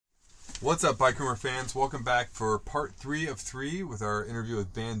What's up, Bike Rumor fans? Welcome back for part 3 of 3 with our interview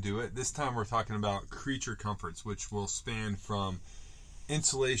with Banduit. This time we're talking about creature comforts, which will span from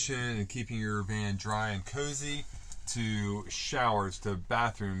insulation and keeping your van dry and cozy, to showers, to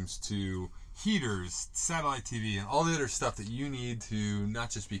bathrooms, to heaters, satellite TV, and all the other stuff that you need to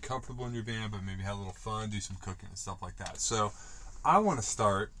not just be comfortable in your van, but maybe have a little fun, do some cooking and stuff like that. So I want to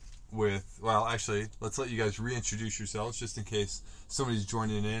start with, well, actually, let's let you guys reintroduce yourselves just in case somebody's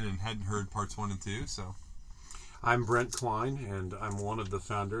joining in and hadn't heard parts 1 and 2. So I'm Brent Klein, and I'm one of the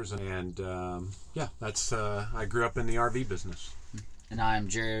founders, and that's I grew up in the RV business. And I'm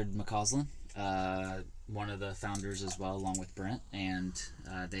Jared McCausland, one of the founders as well, along with Brent, and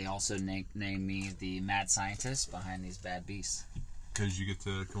they also named me the mad scientist behind these bad beasts. Because you get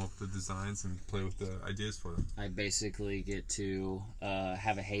to come up with the designs and play with the ideas for them. I basically get to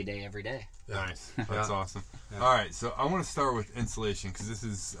have a heyday every day. Nice. That's awesome. Yeah. All right, so I want to start with insulation, because this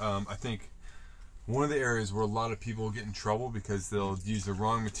is, I think, one of the areas where a lot of people get in trouble because they'll use the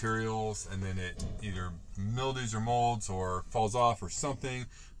wrong materials and then it either mildews or molds or falls off or something.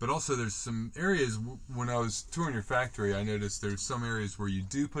 But also there's some areas, when I was touring your factory, I noticed there's some areas where you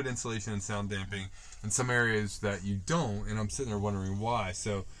do put insulation and sound damping and some areas that you don't, and I'm sitting there wondering why.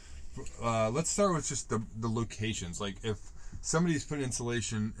 So let's start with just the locations. Like, if somebody's put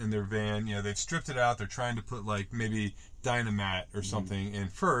insulation in their van, you know, they've stripped it out, they're trying to put like maybe Dynamat or something in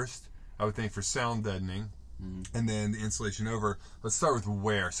first, I would think, for sound deadening, and then the insulation over. Let's start with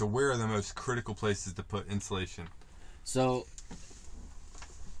where. So where are the most critical places to put insulation? So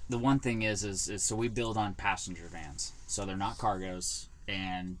the one thing is so we build on passenger vans. So they're not cargos,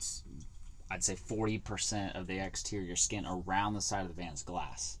 and I'd say 40% of the exterior skin around the side of the van is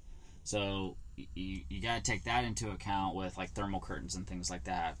glass. So you got to take that into account with like thermal curtains and things like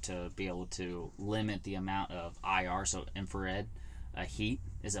that to be able to limit the amount of IR, so infrared heat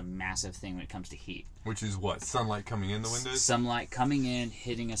is a massive thing when it comes to heat. Which is what? Sunlight coming in the windows? Sunlight coming in,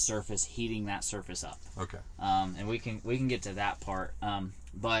 hitting a surface, heating that surface up. Okay. And we can get to that part.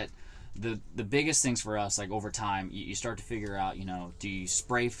 But the biggest things for us, like over time, you start to figure out, you know, do you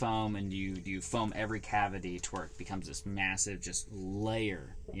spray foam and do you foam every cavity to where it becomes this massive just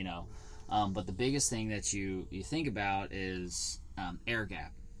layer, you know? But the biggest thing that you think about is air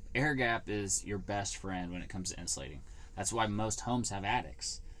gap. Air gap is your best friend when it comes to insulating. That's why most homes have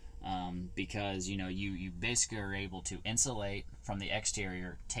attics, because you know you basically are able to insulate from the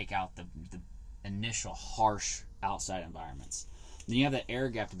exterior, take out the initial harsh outside environments. Then you have that air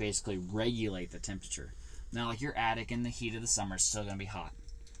gap to basically regulate the temperature. Now, like your attic in the heat of the summer is still going to be hot,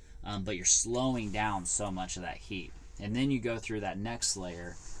 but you're slowing down so much of that heat. And then you go through that next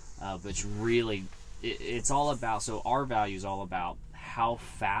layer, which really it's all about. So our value is all about how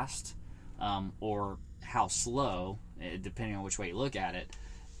fast or how slow, depending on which way you look at it,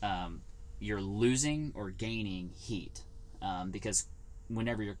 you're losing or gaining heat. Because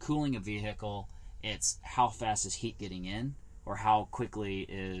whenever you're cooling a vehicle, it's how fast is heat getting in or how quickly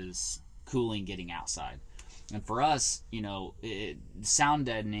is cooling getting outside. And for us, you know, sound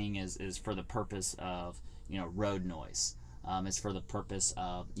deadening is for the purpose of, you know, road noise. It's for the purpose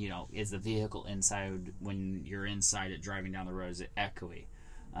of, you know, is the vehicle inside, when you're inside it driving down the road, is it echoey?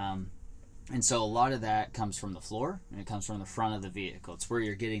 And so a lot of that comes from the floor, and it comes from the front of the vehicle. It's where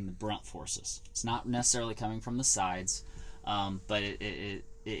you're getting the brunt forces. It's not necessarily coming from the sides, but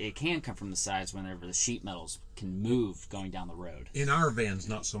it can come from the sides whenever the sheet metals can move going down the road. In our vans,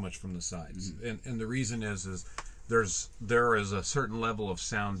 not so much from the sides, and the reason is there is a certain level of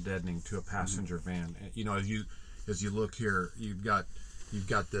sound deadening to a passenger van. You know, as you look here, you've got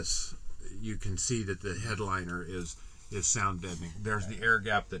this. You can see that the headliner is sound deadening. There's the air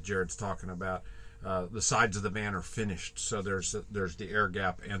gap that Jared's talking about. The sides of the van are finished, so there's the air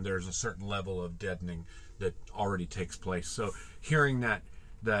gap, and there's a certain level of deadening that already takes place. So hearing that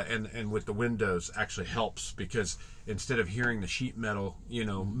and with the windows actually helps, because instead of hearing the sheet metal, you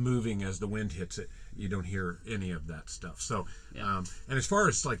know, moving as the wind hits it, you don't hear any of that stuff. So, and as far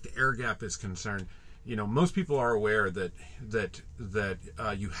as like the air gap is concerned, you know, most people are aware that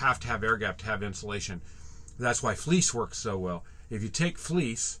you have to have air gap to have insulation. That's why fleece works so well. If you take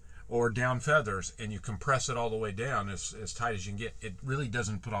fleece or down feathers and you compress it all the way down as tight as you can get, it really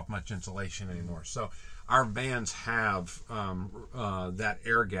doesn't put off much insulation anymore. So our vans have that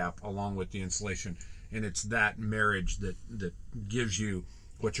air gap along with the insulation, and it's that marriage that gives you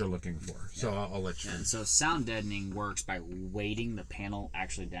what you're looking for. So I'll let you. And so sound deadening works by weighting the panel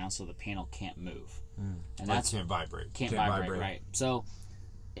actually down so the panel can't move. And that's can't vibrate. Can't vibrate, right? So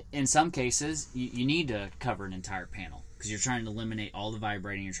in some cases, you need to cover an entire panel because you're trying to eliminate all the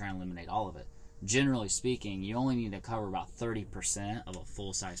vibrating. You're trying to eliminate all of it. generally speaking, you only need to cover about 30% of a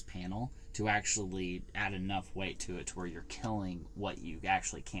full-size panel to actually add enough weight to it to where you're killing what you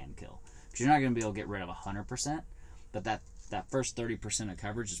actually can kill. Because you're not going to be able to get rid of 100%, but that first 30% of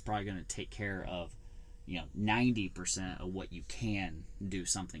coverage is probably going to take care of 90% of what you can do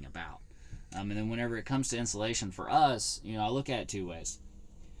something about. And then whenever it comes to insulation for us, I look at it two ways.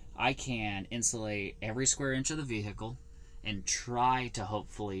 I can insulate every square inch of the vehicle and try to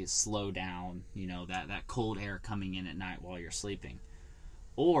hopefully slow down, that cold air coming in at night while you're sleeping.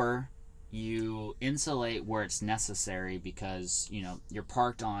 Or you insulate where it's necessary because, you're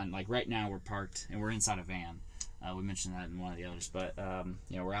parked on, like right now we're parked and we're inside a van. We mentioned that in one of the others, but,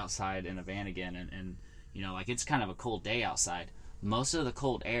 we're outside in a van again and it's kind of a cold day outside. Most of the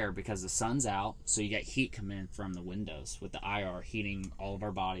cold air, because the sun's out, so you get heat coming in from the windows with the IR heating all of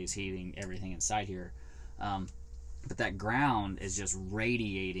our bodies, heating everything inside here. But that ground is just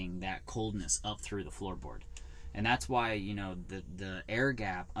radiating that coldness up through the floorboard. And that's why, the air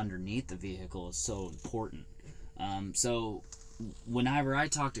gap underneath the vehicle is so important. So whenever I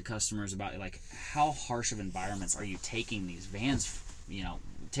talk to customers about, like, how harsh of environments are you taking these vans,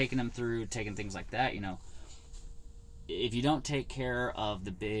 taking them through, taking things like that, if you don't take care of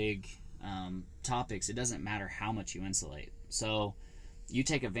the big topics, it doesn't matter how much you insulate. So you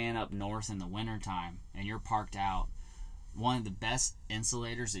take a van up north in the wintertime and you're parked out, one of the best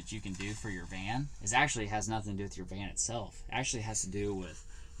insulators that you can do for your van has nothing to do with your van itself. It actually has to do with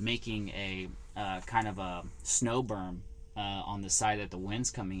making a kind of a snow berm on the side that the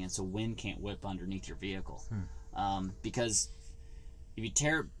wind's coming in, so wind can't whip underneath your vehicle. Because if you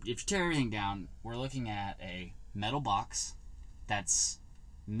tear everything down, we're looking at a metal box that's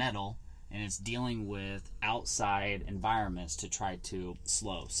metal and it's dealing with outside environments to try to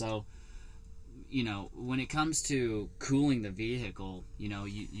slow. So when it comes to cooling the vehicle,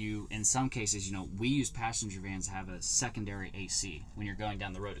 you in some cases, we use passenger vans to have a secondary AC when you're going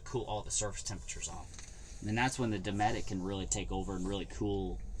down the road to cool all the surface temperatures off. And that's when the Dometic can really take over and really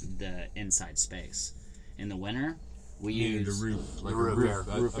cool the inside space. In the winter, we use the roof, like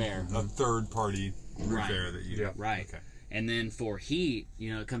roof air. A third-party roof air that you Right. Okay. And then for heat,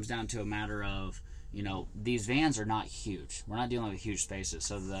 it comes down to a matter of, these vans are not huge. We're not dealing with huge spaces.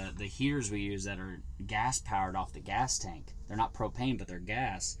 So the heaters we use that are gas-powered off the gas tank, they're not propane, but they're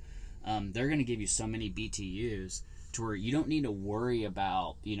gas. They're going to give you so many BTUs to where you don't need to worry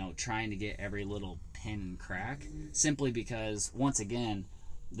about, trying to get every little pin and crack, simply because, once again,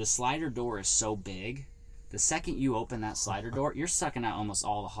 the slider door is so big. The second you open that slider door, you're sucking out almost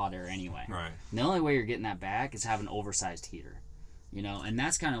all the hot air anyway. Right. And the only way you're getting that back is having an oversized heater. And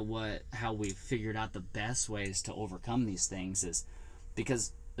that's kind of how we've figured out the best ways to overcome these things, is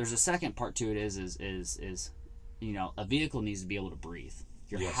because there's a second part to it is a vehicle needs to be able to breathe.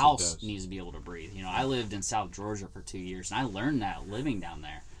 Your house needs to be able to breathe. I lived in South Georgia for 2 years and I learned that living down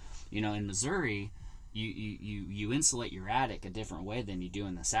there. In Missouri, you insulate your attic a different way than you do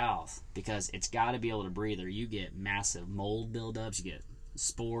in the South, because it's got to be able to breathe, or you get massive mold buildups, you get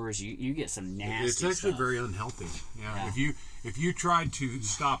spores, you get some nasty It's actually stuff. very unhealthy. Yeah. If you tried to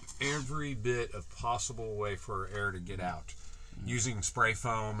stop every bit of possible way for air to get out, using spray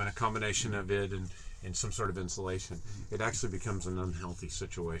foam and a combination of it and some sort of insulation, it actually becomes an unhealthy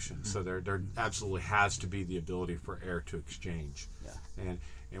situation. So there absolutely has to be the ability for air to exchange. Yeah.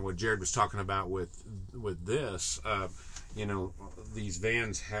 And what Jared was talking about with this, these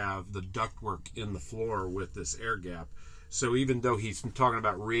vans have the ductwork in the floor with this air gap. So even though he's talking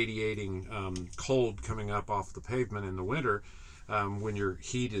about radiating cold coming up off the pavement in the winter, when your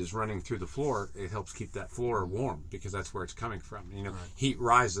heat is running through the floor, it helps keep that floor warm, because that's where it's coming from. Right. Heat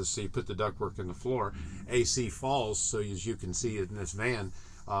rises, so you put the ductwork in the floor. AC falls, so as you can see in this van,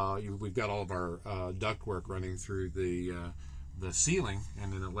 we've got all of our ductwork running through the ceiling,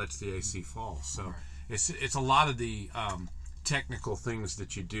 and then it lets the AC fall. So it's a lot of the technical things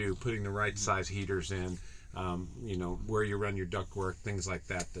that you do, putting the right size heaters in, where you run your ductwork, things like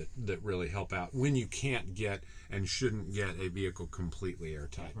that really help out when you can't get and shouldn't get a vehicle completely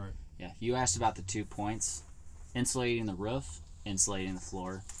airtight. Right. Yeah. You asked about the 2 points: insulating the roof, insulating the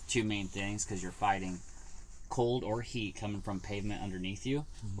floor. 2 main things, because you're fighting cold or heat coming from pavement underneath you,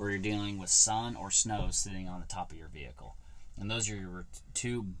 or you're dealing with sun or snow sitting on the top of your vehicle. And those are your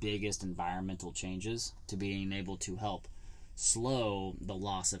 2 biggest environmental changes to being able to help slow the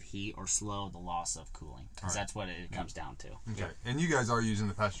loss of heat or slow the loss of cooling, because that's what it comes down to. Okay. And you guys are using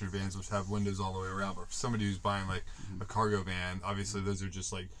the passenger vans, which have windows all the way around, but for somebody who's buying like a cargo van, obviously those are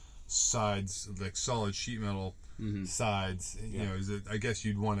just like sides, like solid sheet metal sides. I guess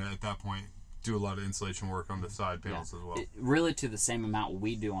you'd want to, at that point, do a lot of insulation work on the side panels as well. Really to the same amount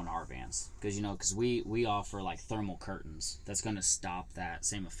we do on our vans, because we offer like thermal curtains that's going to stop that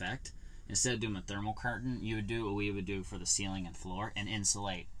same effect. Instead of doing a thermal curtain, you would do what we would do for the ceiling and floor and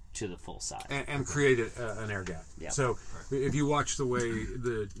insulate to the full size and create an air gap. Yep. So if you watch the way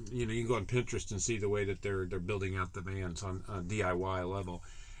you can go on Pinterest and see the way that they're building out the vans on a DIY level,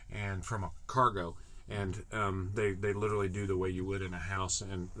 and from a cargo, and they literally do the way you would in a house,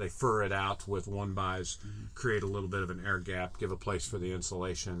 and they fur it out with 1-bys, create a little bit of an air gap, give a place for the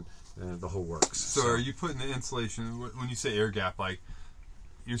insulation, and the whole works. So are you putting the insulation, when you say air gap, like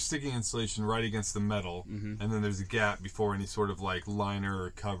you're sticking insulation right against the metal, and then there's a gap before any sort of like liner or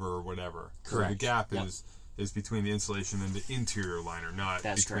cover or whatever. Correct. So the gap is between the insulation and the interior liner, not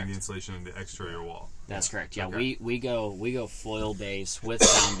between the insulation and the exterior wall. That's correct. Yeah, okay. we go foil base with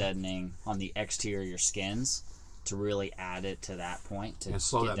sound deadening on the exterior skins to really add it to that point and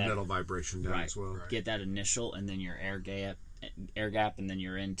slow that metal vibration down as well. Right. Get that initial, and then your air gap, and then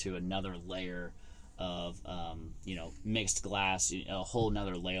you're into another layer of mixed glass, a whole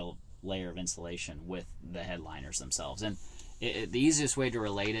nother layer of insulation with the headliners themselves. And the easiest way to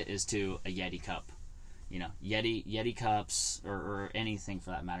relate it is to a Yeti cup. Yeti cups or anything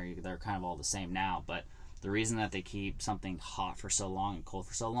for that matter, they're kind of all the same now, but the reason that they keep something hot for so long and cold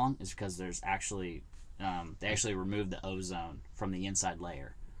for so long is because there's actually they actually remove the ozone from the inside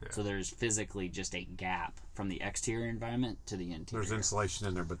layer. So there's physically just a gap from the exterior environment to the interior. There's insulation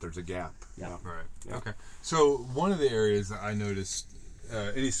in there, but there's a gap. Yeah. Right. Yep. Okay. So one of the areas that I noticed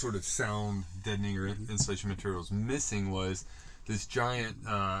any sort of sound deadening or insulation materials missing was this giant,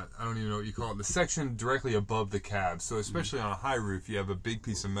 I don't even know what you call it, the section directly above the cab. So especially on a high roof, you have a big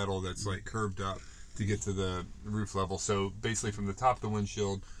piece of metal that's like curved up to get to the roof level. So basically from the top of the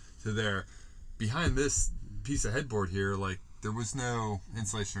windshield to there, behind this piece of headboard here, like, there was no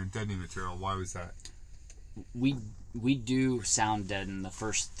insulation or deadening material. Why was that? We do sound deaden the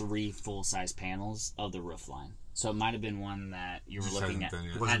first 3 full-size panels of the roof line. So it might have been one that you were looking at.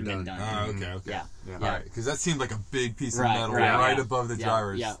 Hadn't been done. Oh, okay. Yeah. All right, because that seemed like a big piece of metal right above the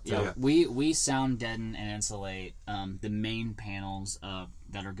drivers. Yeah. We sound deaden and insulate the main panels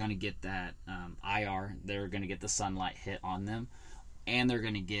that are going to get that IR. They're going to get the sunlight hit on them. And they're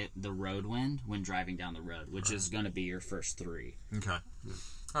going to get the road wind when driving down the road, which is going to be your first 3. Okay.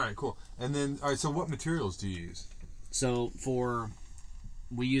 All right, cool. And then, all right, so what materials do you use? So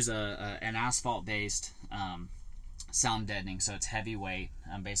we use an asphalt-based sound deadening, so it's heavyweight.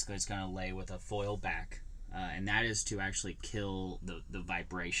 Basically, it's going to lay with a foil back, and that is to actually kill the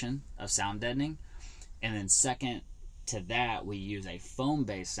vibration of sound deadening. And then second to that, we use a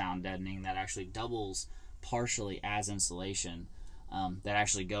foam-based sound deadening that actually doubles partially as insulation. That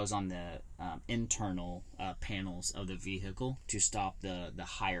actually goes on the internal panels of the vehicle to stop the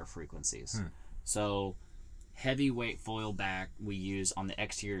higher frequencies. So heavyweight foil back we use on the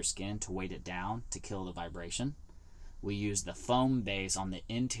exterior skin to weight it down to kill the vibration. We use the foam base on the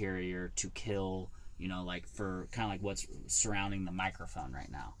interior to kill, like for kind of like what's surrounding the microphone right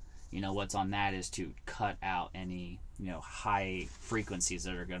now. What's on that is to cut out any, high frequencies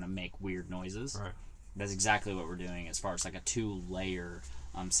that are going to make weird noises. Right. That's exactly what we're doing as far as like a 2-layer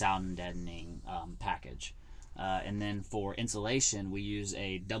sound deadening package. And then for insulation, we use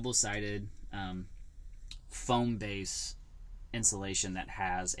a double-sided foam base insulation that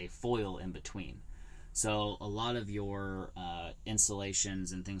has a foil in between. So a lot of your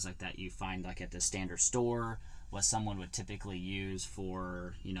insulations and things like that you find like at the standard store, what someone would typically use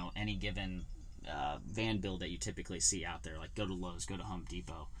for any given van build that you typically see out there, like go to Lowe's, go to Home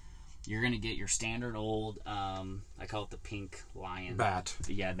Depot. You're going to get your standard old, I call it the pink lion. Bat.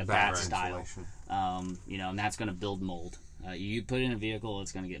 Yeah, the bat style. And that's going to build mold. You put it in a vehicle,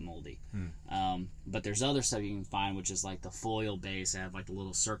 it's going to get moldy. But there's other stuff you can find, which is like the foil base, have like the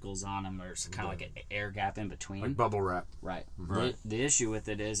little circles on them, or it's kind of like an air gap in between. Like bubble wrap. Right. The issue with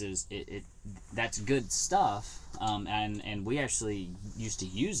it is it that's good stuff, and we actually used to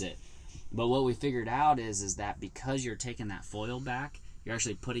use it. But what we figured out is that because you're taking that foil back, you're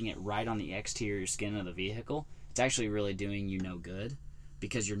actually putting it right on the exterior skin of the vehicle. It's actually really doing you no good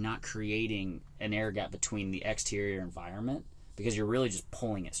because you're not creating an air gap between the exterior environment because you're really just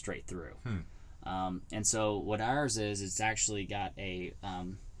pulling it straight through. And so what ours is, it's actually got a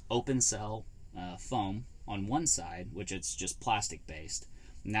open cell foam on one side, which it's just plastic based,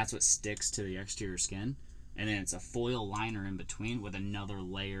 and that's what sticks to the exterior skin. And then it's a foil liner in between with another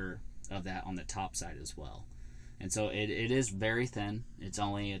layer of that on the top side as well. And so it is very thin. It's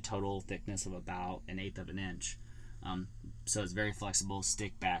only a total thickness of about 1/8 of an inch. So it's very flexible,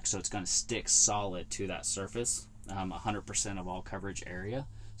 stick back. So it's going to stick solid to that surface, 100% of all coverage area.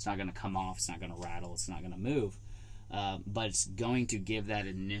 It's not going to come off. It's not going to rattle. It's not going to move. But it's going to give that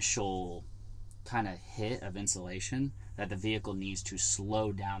initial kind of hit of insulation that the vehicle needs to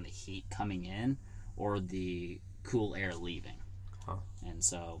slow down the heat coming in or the cool air leaving. And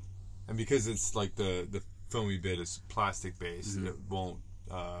so, and because it's like the foamy bit is plastic based, it won't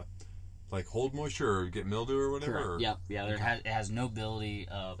like hold moisture or get mildew or whatever. correct. Or? Yep. Yeah. It has no ability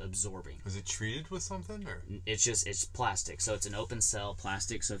of absorbing. Is it treated with something or? It's plastic, so it's an open cell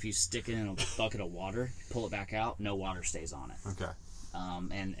plastic. So if you stick it in a bucket of water, pull it back out, no water stays on it. Okay.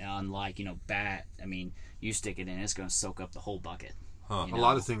 And unlike bat, I mean, you stick it in, it's going to soak up the whole bucket. Huh. A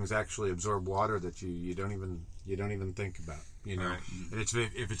lot of things actually absorb water that you don't even think about. Right. And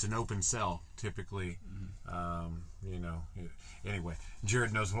if it's an open cell, typically, Anyway,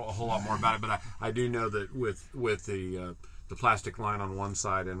 Jared knows a whole lot more about it, but I do know that with the plastic line on one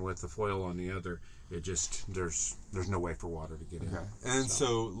side and with the foil on the other, it just there's no way for water to get in. Okay. And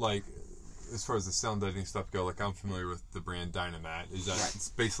so like, as far as the sound deadening stuff go, like I'm familiar with the brand Dynamat. Is that it's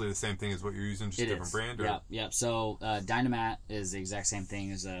basically the same thing as what you're using, just a different brand? Or? Yep. So Dynamat is the exact same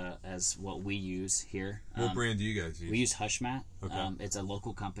thing as what we use here. What brand do you guys use? We use Hushmat. Okay. It's a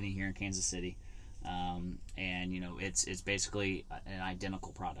local company here in Kansas City. And it's basically an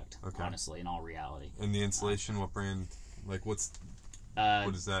identical product, honestly, in all reality. And the insulation, what brand? Like, what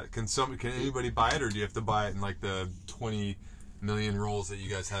is that? Can anybody buy it, or do you have to buy it in like the 20 million rolls that you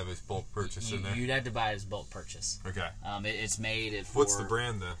guys have as bulk purchase in there? You'd have to buy it as bulk purchase. Okay. It's made for. What's the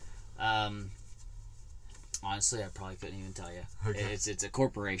brand then? Honestly, I probably couldn't even tell you. Okay. It's a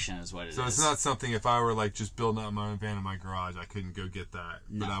corporation, is what it is. So it's not something, if I were like just building out my own van in my garage, I couldn't go get that.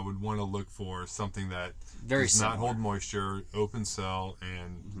 No. But I would want to look for something that Very does similar. not hold moisture, open cell,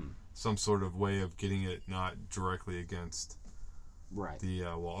 and some sort of way of getting it not directly against Right. the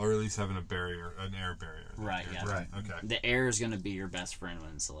or at least having an air barrier. Right. Yeah. Right. Okay. The air is going to be your best friend when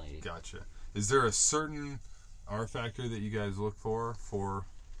insulating. Gotcha. Is there a certain R factor that you guys look for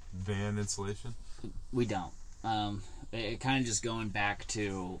van insulation? We don't. It kind of just going back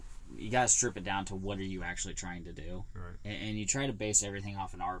to, you got to strip it down to what are you actually trying to do. Right. And you try to base everything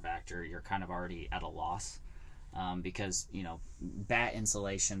off an R factor, you're kind of already at a loss. Because, bat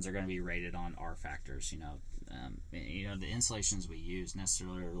insulations are going to be rated on R factors, the insulations we use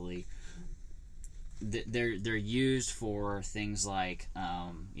necessarily, they're used for things like,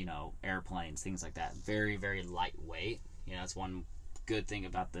 airplanes, things like that. Very, very lightweight. That's one good thing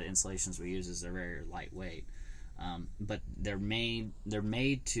about the insulations we use is they're very lightweight. But they're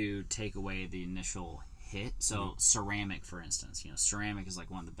made to take away the initial hit. So ceramic, for instance, ceramic is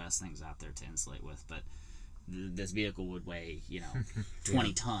like one of the best things out there to insulate with, but this vehicle would weigh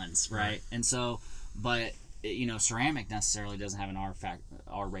 20 tons, right? And so, but ceramic necessarily doesn't have an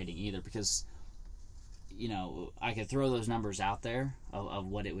R rating either, because I could throw those numbers out there of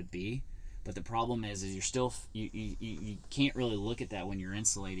what it would be, but the problem is you're still you can't really look at that when you're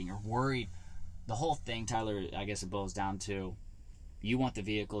insulating. You're worried. The whole thing, Tyler, I guess it boils down to, you want the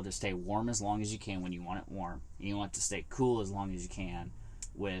vehicle to stay warm as long as you can when you want it warm. You want it to stay cool as long as you can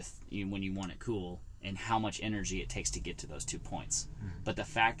when you want it cool, and how much energy it takes to get to those 2 points. But the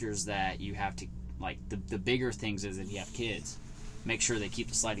factors that you have to, like the bigger things is, if you have kids, make sure they keep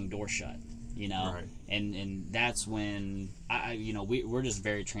the sliding door shut. Right. And that's when we're just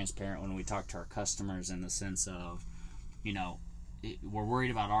very transparent when we talk to our customers, in the sense of, we're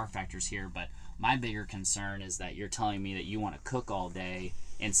worried about R factors here, but my bigger concern is that you're telling me that you want to cook all day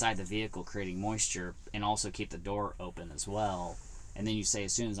inside the vehicle, creating moisture, and also keep the door open as well. And then you say,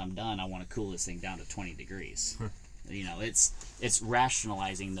 as soon as I'm done, I want to cool this thing down to 20 degrees. It's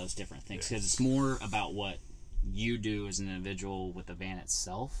rationalizing those different things, because it's more about what you do as an individual with the van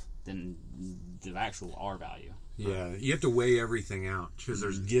itself than the actual R value. Yeah, you have to weigh everything out, because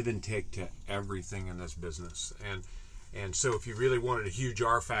there's give and take to everything in this business. And so if you really wanted a huge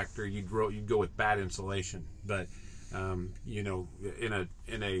R factor, you'd go with bat insulation. But in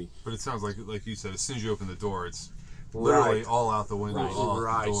a But it sounds like you said, as soon as you open the door, it's literally all out the window. All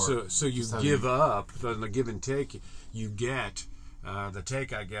out the door. So you give up the give and take. You get the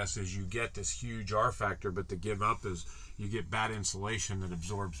take, I guess, is you get this huge R factor, but the give up is you get bat insulation that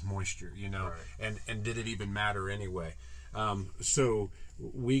absorbs moisture. Right. And did it even matter anyway? So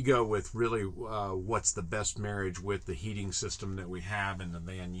we go with really what's the best marriage with the heating system that we have and the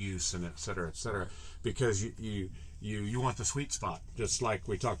van use, and et cetera, because you want the sweet spot, just like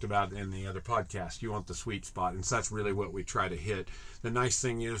we talked about in the other podcast. You want the sweet spot, and so that's really what we try to hit. The nice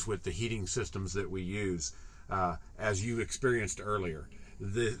thing is, with the heating systems that we use, as you experienced earlier,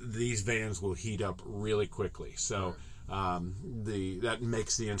 these vans will heat up really quickly. So that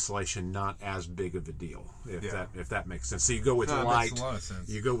makes the insulation not as big of a deal, if that makes sense. So you go with No, that light, makes a lot of sense.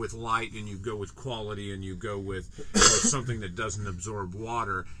 you go with light, and you go with quality, and you go with something that doesn't absorb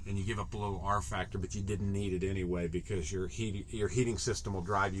water, and you give up below R factor, but you didn't need it anyway because your heating system will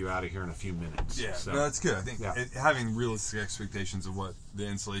drive you out of here in a few minutes. Yeah, so, no, that's good. I think Yeah. having realistic expectations of what the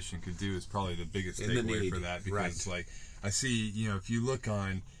insulation could do is probably the biggest And the takeaway need, for that, because right. like I see, if you look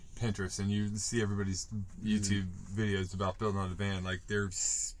on Pinterest and you see everybody's YouTube videos about building on a van, like they're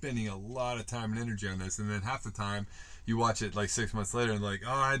spending a lot of time and energy on this, and then half the time you watch it like 6 months later and like,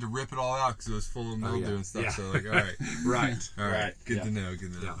 oh, I had to rip it all out because it was full of mildew and stuff. Yeah. So like, all right, Right. all right, Right. good Yeah. to know.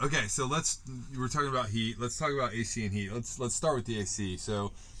 Good to know. Yeah. Okay, so we're talking about heat. Let's talk about AC and heat. Let's start with the AC.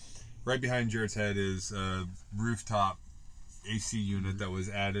 So right behind Jared's head is a rooftop AC unit that was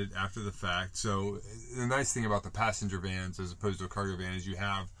added after the fact. So the nice thing about the passenger vans as opposed to a cargo van is you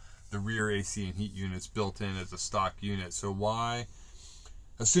have the rear AC and heat units built in as a stock unit. So why,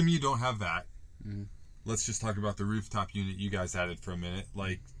 assuming you don't have that, let's just talk about the rooftop unit you guys added for a minute.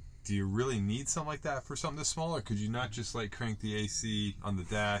 Like, do you really need something like that for something this small, or could you not just like crank the AC on the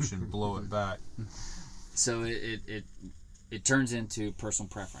dash and blow it back? So it turns into personal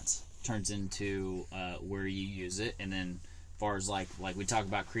preference. Turns into where you use it, and then as far as like we talk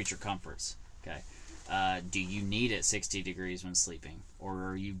about creature comforts. Okay, do you need it 60 degrees when sleeping, or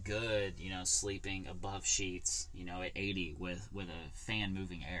are you good, sleeping above sheets, at 80 with a fan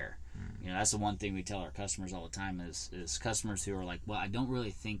moving air? That's the one thing we tell our customers all the time is customers who are like, well, I don't really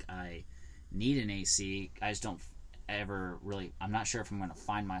think I need an AC. I just don't ever really. I'm not sure if I'm going to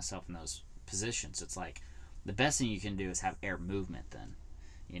find myself in those positions. It's like the best thing you can do is have air movement then.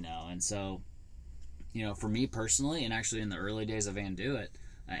 And so, for me personally, and actually in the early days of Van Do It,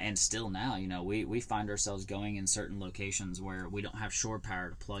 and still now, we find ourselves going in certain locations where we don't have shore power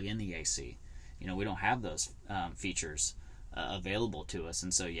to plug in the AC. We don't have those features available to us.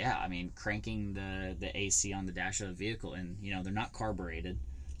 And so, cranking the AC on the dash of a vehicle, and, they're not carbureted,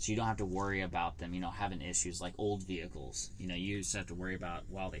 so you don't have to worry about them, having issues like old vehicles. You used to have to worry about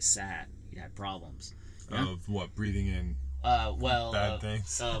while they sat, you had problems. Of what, breathing in bad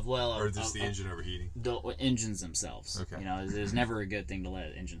things? Or just the engine overheating? The engines themselves. Okay. It's never a good thing to let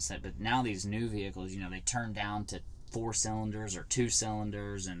an engine sit. But now these new vehicles, they turn down to 4 cylinders or 2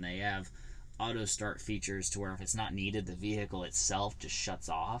 cylinders, and they have auto start features to where if it's not needed, the vehicle itself just shuts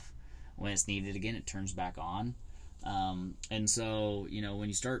off. When it's needed again, it turns back on. And so, when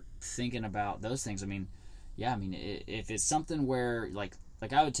you start thinking about those things, if it's something where like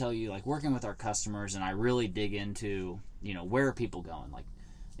I would tell you, like working with our customers, and I really dig into, where are people going, like,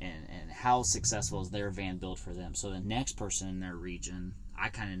 and how successful is their van built for them. So the next person in their region, I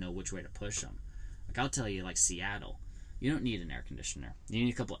kind of know which way to push them. Like I'll tell you, like Seattle, you don't need an air conditioner. You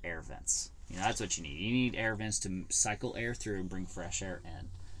need a couple of air vents. That's what you need. You need air vents to cycle air through and bring fresh air in.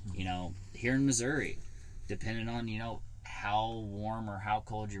 Here in Missouri, depending on, how warm or how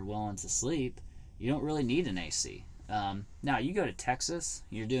cold you're willing to sleep, you don't really need an AC. Now you go to Texas,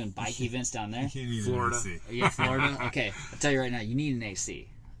 you're doing bike events down there. You need Florida. an AC. Yeah, Florida. Okay, I'll tell you right now, you need an AC.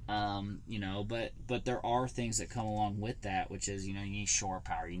 But there are things that come along with that, which is you need shore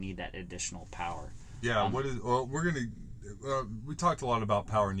power. You need that additional power. Yeah, we talked a lot about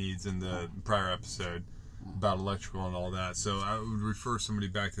power needs in the prior episode about electrical and all that. So I would refer somebody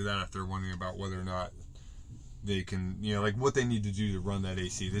back to that if they're wondering about whether or not they can, like what they need to do to run that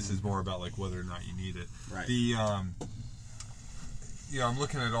AC. This is more about like whether or not you need it. Right. I'm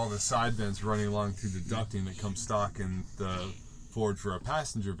looking at all the side vents running along through the ducting that comes stock in the Ford for a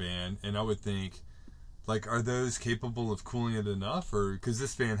passenger van, and I would think, like, are those capable of cooling it enough? Or because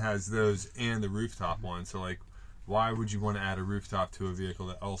this van has those and the rooftop one, so like, why would you want to add a rooftop to a vehicle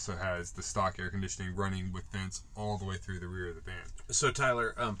that also has the stock air conditioning running with vents all the way through the rear of the van? So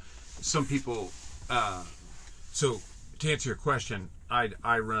Tyler, some people. So to answer your question,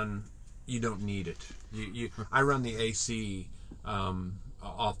 I run. You don't need it. I run the AC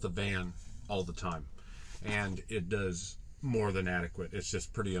off the van all the time, and it does more than adequate. It's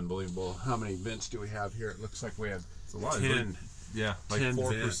just pretty unbelievable. How many vents do we have here? It looks like we have It's a lot. 10. Yeah, like 10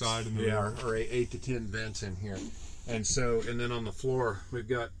 4 per vents. side in the Yeah, rear. or 8 to 10 vents in here. And then on the floor we've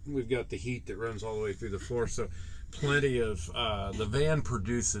got the heat that runs all the way through the floor. So plenty of the van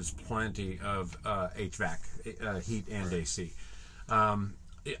produces plenty of HVAC, heat and AC.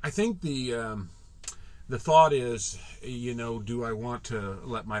 I think the thought is, do I want to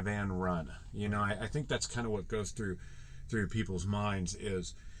let my van run? I think that's kind of what goes through people's minds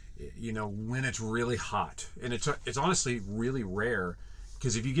is, when it's really hot, and it's honestly really rare,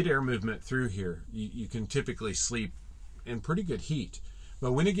 because if you get air movement through here, you can typically sleep in pretty good heat.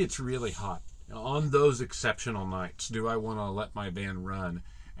 But when it gets really hot, On those exceptional nights, do I want to let my van run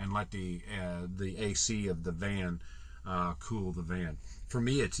and let the AC of the van cool the van? For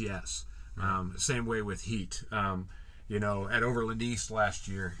me, it's yes. Same way with heat. At Overland East last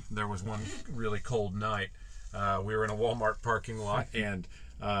year, there was one really cold night. We were in a Walmart parking lot, and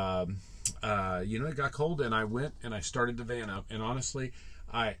it got cold, and I went and I started the van up. And honestly,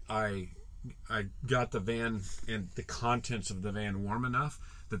 I got the van and the contents of the van warm enough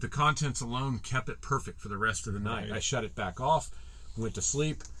that the contents alone kept it perfect for the rest of the night. Right. I shut it back off, went to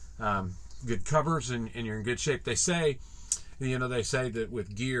sleep. Good covers, and you're in good shape. They say that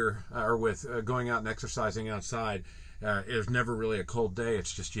with gear or with going out and exercising outside, there's never really a cold day.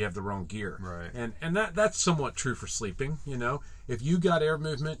 It's just you have the wrong gear. Right. And that's somewhat true for sleeping. If you got air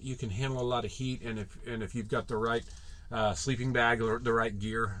movement, you can handle a lot of heat, and if you've got the right sleeping bag or the right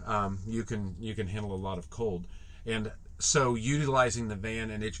gear, you can handle a lot of cold. And so utilizing the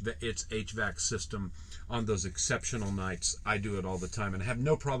van and its HVAC system on those exceptional nights, I do it all the time, and I have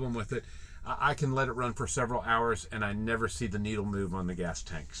no problem with it. I can let it run for several hours, and I never see the needle move on the gas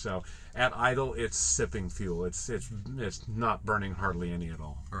tank. So at idle, it's sipping fuel. It's not burning hardly any at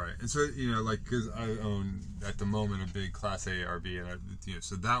all. All right, and so because I own at the moment a big Class A RV, and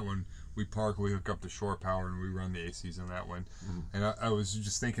so that one we park, we hook up the shore power, and we run the ACs on that one. Mm-hmm. And I was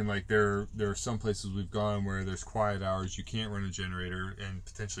just thinking, there are some places we've gone where there's quiet hours, you can't run a generator, and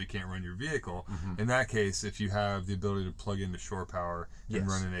potentially can't run your vehicle. Mm-hmm. In that case, if you have the ability to plug into shore power and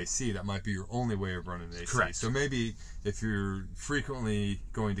run an AC, that might be your only way of running an AC. Correct. So maybe if you're frequently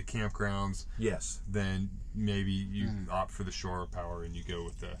going to campgrounds, then maybe you opt for the shore power and you go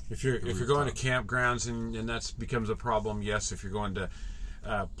with the. If you're going to campgrounds and that becomes a problem, yes. If you're going to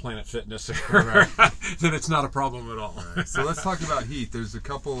Planet Fitness, then it's not a problem at all. Right. So let's talk about heat. There's a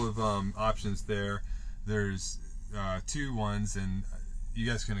couple of options there. There's two ones, and you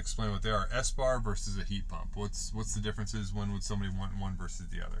guys can explain what they are. S-bar versus a heat pump. What's the differences? When would somebody want one versus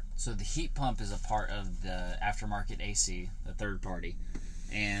the other? So the heat pump is a part of the aftermarket AC, the third party,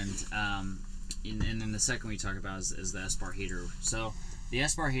 and then the second we talk about is the S-bar heater. So the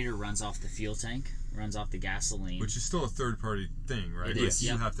S-bar heater runs off the fuel tank, runs off the gasoline. Which is still a third-party thing, right? It is.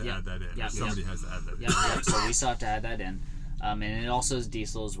 You have to add that in. Somebody has to add that in. Yep. So we still have to add that in. And it also is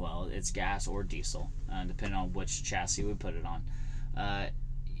diesel as well. It's gas or diesel, depending on which chassis we put it on.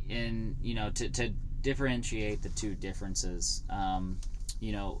 To differentiate the two differences,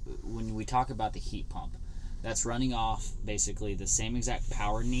 when we talk about the heat pump, that's running off basically the same exact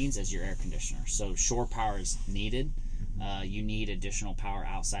power needs as your air conditioner. So shore power is needed. You need additional power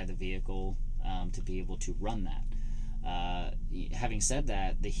outside the vehicle to be able to run that. Having said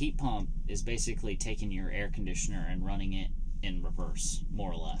that, the heat pump is basically taking your air conditioner and running it in reverse,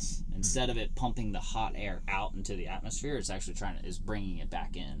 more or less. Instead of it pumping the hot air out into the atmosphere, it's actually is bringing it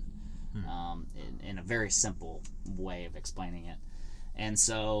back in a very simple way of explaining it. And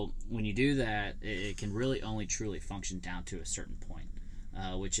so when you do that, it can really only truly function down to a certain point,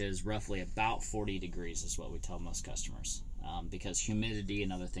 which is roughly about 40 degrees is what we tell most customers, because humidity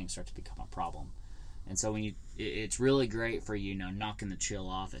and other things start to become a problem. And so it's really great for knocking the chill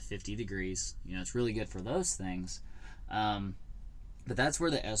off at 50 degrees. It's really good for those things. But that's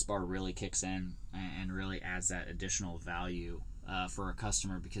where the S-bar really kicks in and really adds that additional value for a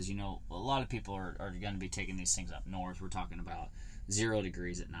customer, because a lot of people are going to be taking these things up north. We're talking about 0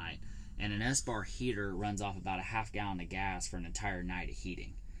 degrees at night, and an S-bar heater runs off about a half gallon of gas for an entire night of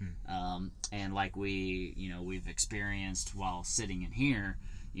heating. And like we've experienced while sitting in here,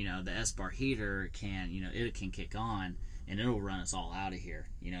 the S-bar heater it can kick on and it'll run us all out of here,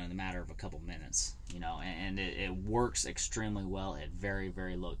 in the matter of a couple minutes, and it works extremely well at very,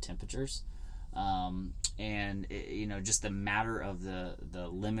 very low temperatures. Just the matter of the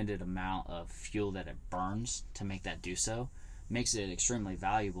limited amount of fuel that it burns to make that do so makes it extremely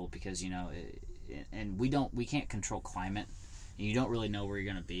valuable, because, and we can't control climate, and you don't really know where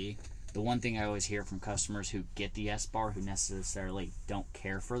you're going to be. The one thing I always hear from customers who get the S-bar, who necessarily don't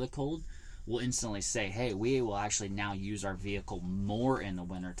care for the cold, will instantly say, hey, we will actually now use our vehicle more in the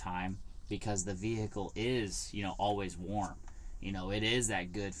wintertime because the vehicle is, always warm. It is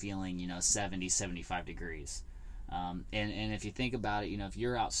that good feeling, 70, 75 degrees. And if you think about it, if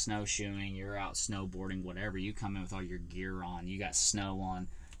you're out snowshoeing, you're out snowboarding, whatever, you come in with all your gear on, you got snow on,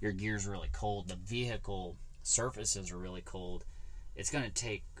 your gear's really cold, the vehicle surfaces are really cold, it's going to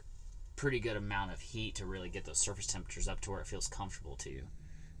take pretty good amount of heat to really get those surface temperatures up to where it feels comfortable to you.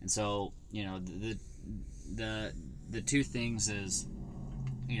 And so, the two things is,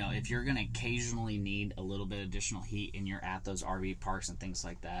 if you're going to occasionally need a little bit of additional heat and you're at those RV parks and things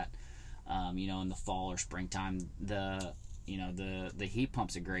like that, in the fall or springtime, the heat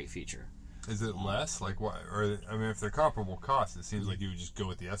pump's a great feature. Is it less? Like what? Or I mean, if they're comparable costs, it seems like you would just go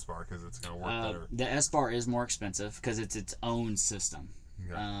with the S bar because it's going to work better. The S bar is more expensive because it's its own system.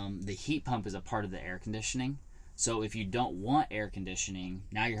 Okay. The heat pump is a part of the air conditioning. So if you don't want air conditioning,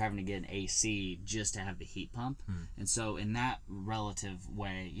 now you're having to get an AC just to have the heat pump. And so in that relative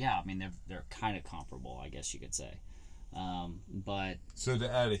way, yeah, I mean they're kind of comparable, I guess you could say. But so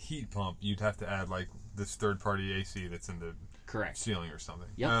to add a heat pump, you'd have to add like this third-party AC that's in the correct ceiling or something.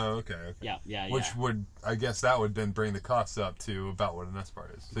 Yep. Oh, okay. Yeah. Which would, I guess, that would then bring the costs up to about what an S bar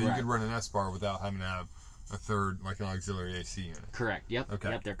is. So you Right. could run an S bar without having to have a third, like an auxiliary AC unit. Correct. Yep.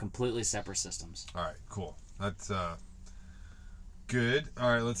 Okay. Yep. They're completely separate systems. All right, cool. That's good. All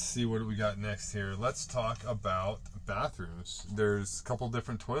right, let's see what do we got next here. Let's talk about bathrooms. There's a couple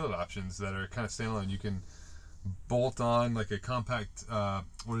different toilet options that are kind of standalone. You can bolt on like a compact,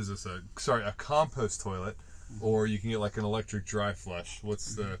 what is this? A compost toilet, or you can get like an electric dry flush.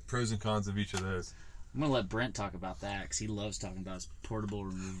 What's the pros and cons of each of those? I'm gonna let Brent talk about that because he loves talking about his portable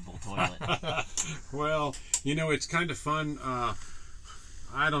removable toilet. Well, it's kind of fun.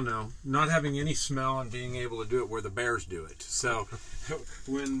 I don't know, not having any smell and being able to do it where the bears do it. So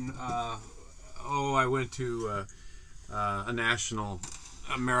when I went to a national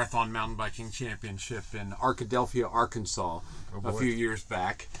marathon mountain biking championship in Arkadelphia, Arkansas, a few years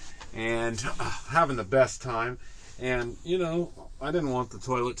back, and having the best time. And I didn't want the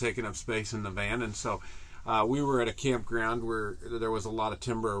toilet taking up space in the van, and so we were at a campground where there was a lot of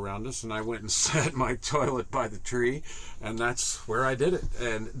timber around us, and I went and set my toilet by the tree, and that's where I did it.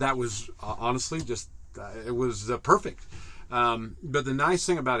 And that was honestly just it was perfect. But the nice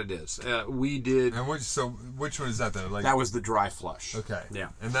thing about it is we did. And which one is that though? Like that was the dry flush. Okay. Yeah.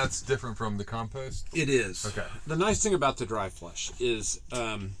 And that's different from the compost? It is. Okay. The nice thing about the dry flush is,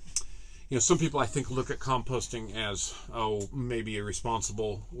 some people I think look at composting as maybe a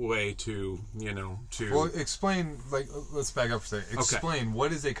responsible way to. Well, explain. Let's back up for a second. Explain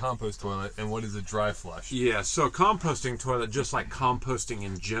what is a compost toilet and what is a dry flush. Yeah. So a composting toilet, just like composting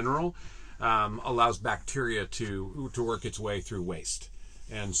in general, allows bacteria to work its way through waste.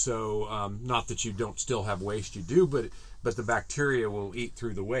 And so, not that you don't still have waste, you do, but the bacteria will eat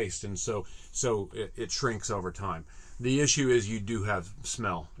through the waste, and so it shrinks over time. The issue is you do have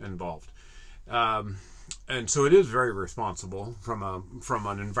smell involved, and so it is very responsible from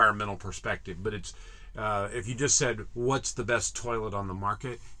an environmental perspective. But it's if you just said what's the best toilet on the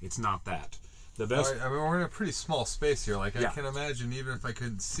market, it's not that. The best. I mean, we're in a pretty small space here. Like I Yeah. can imagine, even if I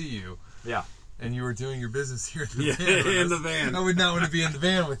couldn't see you. Yeah. And you were doing your business here in the Yeah, van. in the van. I would not want to be in the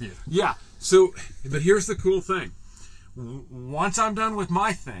van with you. Yeah. So, but here's the cool thing. Once I'm done with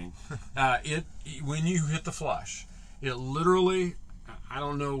my thing, when you hit the flush, it literally, I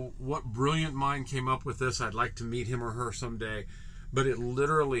don't know what brilliant mind came up with this. I'd like to meet him or her someday, but it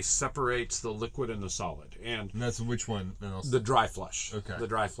literally separates the liquid and the solid. And that's which one? The dry flush. Okay. The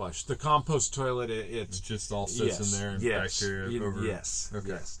dry flush. The compost toilet, It just all sits in there and bacteria over. Yes. Okay.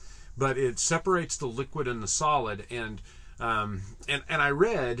 Yes. But it separates the liquid and the solid, and I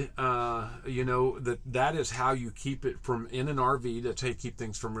read, that is how you keep it from in an RV. That's how you keep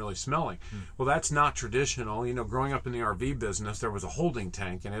things from really smelling. Well, that's not traditional. Growing up in the RV business, there was a holding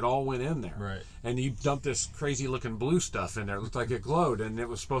tank, and it all went in there. Right. And you dumped this crazy-looking blue stuff in there. It looked like it glowed, and it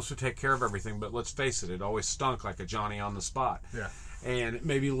was supposed to take care of everything. But let's face it always stunk like a Johnny on the spot. Yeah. And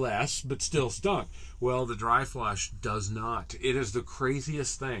maybe less, but still stunk. Well, the dry flush does not. It is the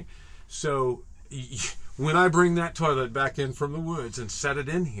craziest thing. So when I bring that toilet back in from the woods and set it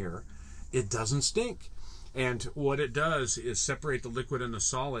in here, it doesn't stink. And what it does is separate the liquid and the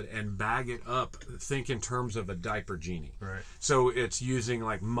solid and bag it up. Think in terms of a diaper genie. Right. So it's using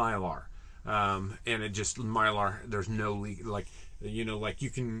like Mylar. And it just, Mylar, there's no leak. Like you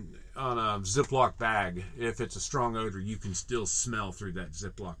can, on a Ziploc bag, if it's a strong odor, you can still smell through that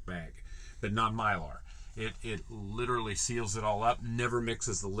Ziploc bag. But not Mylar. It literally seals it all up, never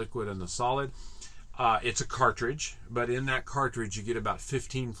mixes the liquid and the solid. It's a cartridge, but in that cartridge you get about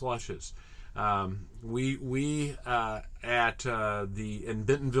 15 flushes. We in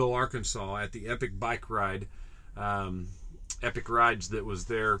Bentonville, Arkansas, at the Epic Bike Ride, Epic Rides that was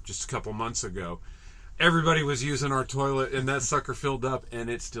there just a couple months ago, everybody was using our toilet, and that sucker filled up, and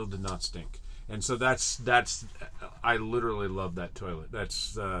it still did not stink. And so that's I literally love that toilet.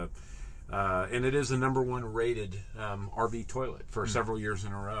 That's and it is the #1 rated RV toilet for several years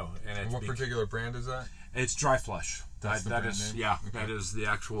in a row. And what particular brand is that? It's Dry Flush. That's the that brand is name? yeah. Okay. That is the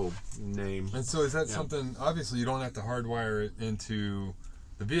actual name. And so is that something? Obviously, you don't have to hardwire it into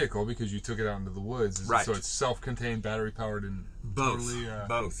the vehicle because you took it out into the woods. Right. So it's self-contained, battery-powered, and Both. totally...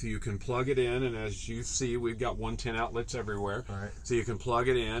 Both. You can plug it in, and as you see, we've got 110 outlets everywhere. Right. So you can plug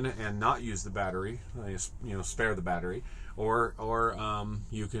it in and not use the battery, spare the battery, or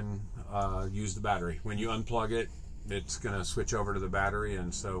you can use the battery. When you unplug it, it's going to switch over to the battery,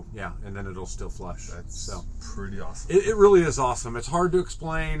 and so, yeah, and then it'll still flush. That's so pretty awesome. It really is awesome. It's hard to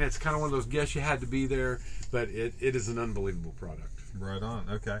explain. It's kind of one of those, guess you had to be there, but it is an unbelievable product. Right on.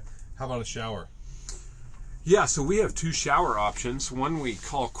 Okay. How about a shower? Yeah, so we have 2 shower options. One we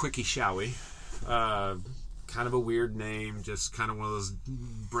call Quickie Showie. Kind of a weird name, just kind of one of those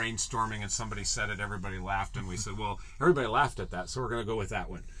brainstorming, and somebody said it, everybody laughed, and we said, well, everybody laughed at that, so we're going to go with that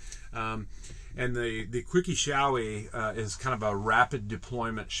one. And the Quickie Showie is kind of a rapid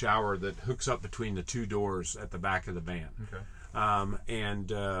deployment shower that hooks up between the 2 doors at the back of the van. Okay.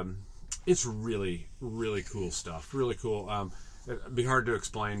 It's really, really cool stuff. Really cool. It'd be hard to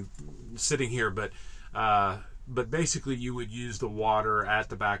explain sitting here, but basically you would use the water at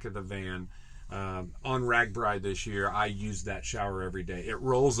the back of the van. On RAGBRAI this year, I used that shower every day. It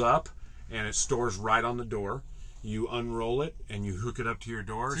rolls up and it stores right on the door. You unroll it and you hook it up to your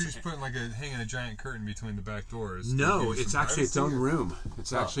doors. So you're just putting hanging a giant curtain between the back doors? No, it's actually its own room.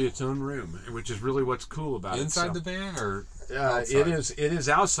 It's actually its own room, which is really what's cool about it. Inside the van or outside? It is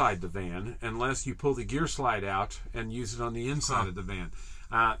outside the van, unless you pull the gear slide out and use it on the inside of the van.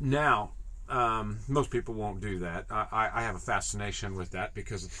 Now, most people won't do that. I have a fascination with that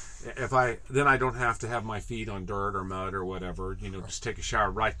because then I don't have to have my feet on dirt or mud or whatever. Just take a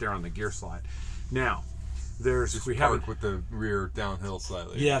shower right there on the gear slide. Now, we park with the rear downhill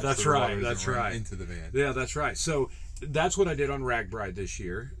slightly. Yeah, that's right. That's right. Into the van. Yeah, that's right. So that's what I did on RAGBRAI this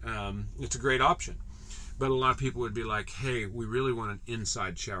year. It's a great option. But a lot of people would be like, hey, we really want an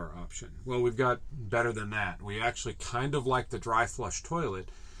inside shower option. Well, we've got better than that. We actually kind of like the dry flush toilet.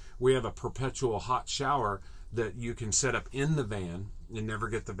 We have a perpetual hot shower that you can set up in the van and never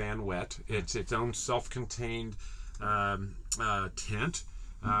get the van wet. It's its own self-contained tent.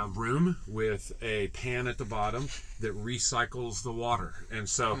 Room with a pan at the bottom that recycles the water. And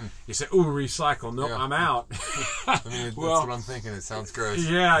so you say, ooh, recycle. Nope, I'm out. I mean, that's what I'm thinking. It sounds gross.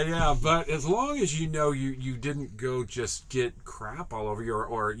 Yeah. But as long as you didn't go just get crap all over you,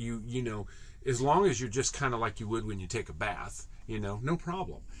 or as long as you're just kind of like you would when you take a bath, no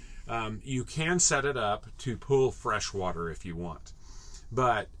problem. You can set it up to pull fresh water if you want.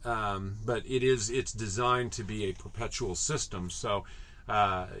 But it's designed to be a perpetual system. So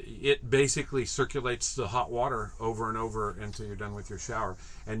it basically circulates the hot water over and over until you're done with your shower.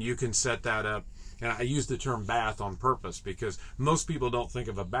 And you can set that up. And I use the term bath on purpose because most people don't think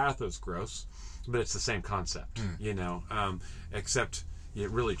of a bath as gross, but it's the same concept, except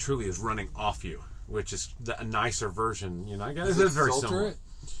it really truly is running off you, which is a nicer version. Does it very filter similar.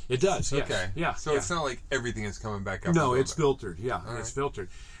 It does. Yes. Okay. Yeah. So it's not like everything is coming back up. No, it's filtered. Yeah, All it's right. filtered.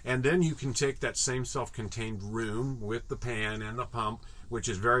 And then you can take that same self-contained room with the pan and the pump, which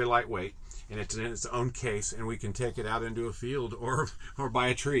is very lightweight, and it's in its own case, and we can take it out into a field or by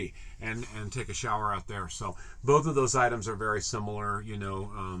a tree and take a shower out there. So both of those items are very similar,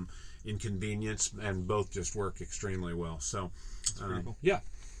 in convenience, and both just work extremely well. So, pretty cool. Yeah.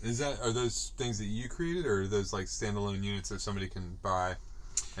 Are those things that you created, or are those like standalone units that somebody can buy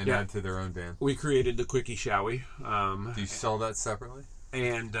and add to their own van? We created the Quickie Showie. Do you sell that separately?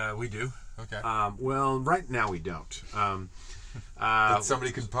 And we do. Okay. Well, right now we don't. But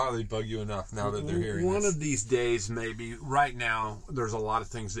somebody could probably bug you enough now that they're hearing One this. of these days, maybe. Right now, there's a lot of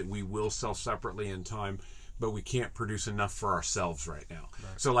things that we will sell separately in time, but we can't produce enough for ourselves right now.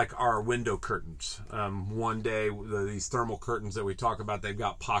 Right. So like our window curtains. One day, these thermal curtains that we talk about, they've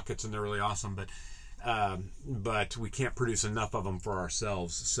got pockets and they're really awesome, but we can't produce enough of them for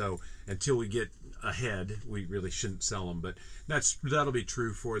ourselves. So until we get ahead, we really shouldn't sell them. But that'll be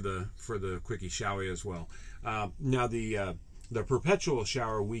true for the Quickie Showie as well. Now the perpetual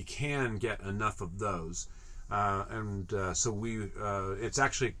shower, we can get enough of those. So it's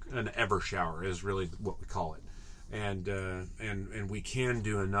actually an ever shower is really what we call it, and we can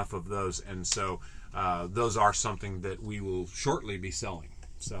do enough of those, and so those are something that we will shortly be selling.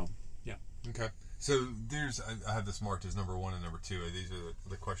 So yeah. Okay. So I have this marked as number 1 and number 2. These are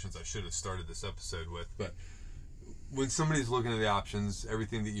the questions I should have started this episode with. But when somebody's looking at the options,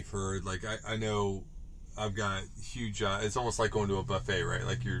 everything that you've heard, like I know. I've got huge. It's almost like going to a buffet, right?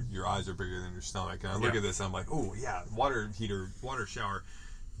 Like your eyes are bigger than your stomach. And I look at this, and I'm like, oh yeah, water heater, water shower,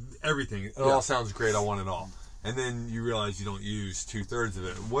 everything. It all sounds great. I want it all. And then you realize you don't use 2/3 of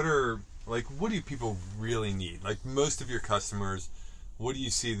it. What do people really need? Like most of your customers, what do you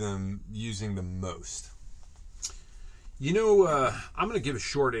see them using the most? I'm going to give a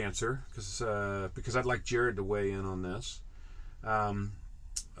short answer because I'd like Jared to weigh in on this.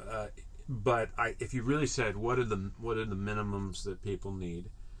 But if you really said what are the minimums that people need,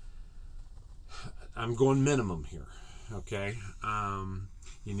 I'm going minimum here. Okay,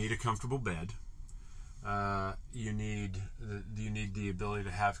 you need a comfortable bed. You need the ability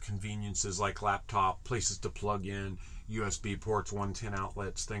to have conveniences like laptop, places to plug in, USB ports, 110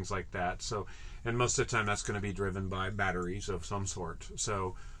 outlets, things like that. So, and most of the time that's going to be driven by batteries of some sort.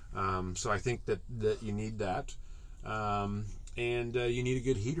 So I think that you need that, and you need a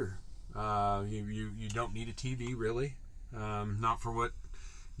good heater. You don't need a TV really, not for what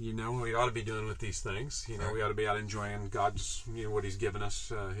we ought to be doing with these things. We ought to be out enjoying God's what He's given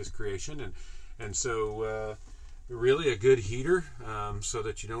us, His creation, and so really a good heater, so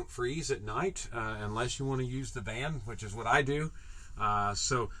that you don't freeze at night unless you want to use the van, which is what I do.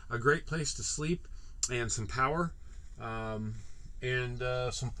 So a great place to sleep and some power, and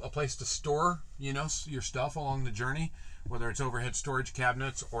a place to store your stuff along the journey, whether it's overhead storage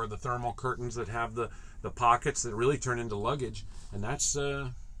cabinets or the thermal curtains that have the pockets that really turn into luggage. And that's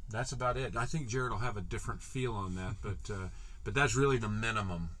about it. I think Jared will have a different feel on that, but that's really the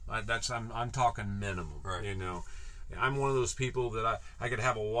minimum. I'm talking minimum. Right. I'm one of those people that I could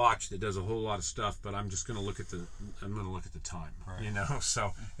have a watch that does a whole lot of stuff, but I'm just going to look at the time. Right.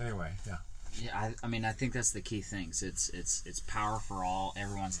 So anyway, yeah. Yeah, I mean, I think that's the key things. It's power for all,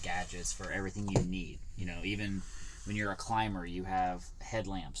 everyone's gadgets for everything you need. Even when you're a climber, you have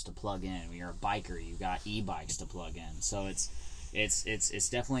headlamps to plug in. When you're a biker, you got e-bikes to plug in. So it's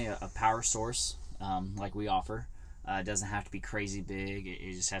definitely a power source, like we offer. It doesn't have to be crazy big.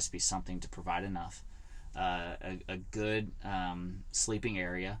 It just has to be something to provide enough. A good sleeping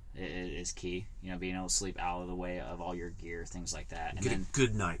area is key. Being able to sleep out of the way of all your gear, things like that. And get a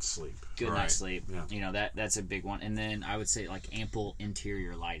good night's sleep. Good night's sleep. Yeah. That's a big one. And then I would say like ample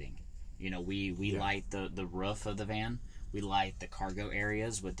interior lighting. We light the roof of the van. We light the cargo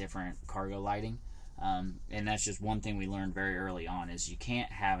areas with different cargo lighting. And that's just one thing we learned very early on is you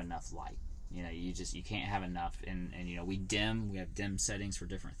can't have enough light. You can't have enough. And we have dim settings for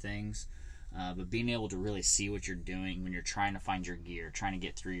different things. But being able to really see what you're doing when you're trying to find your gear, trying to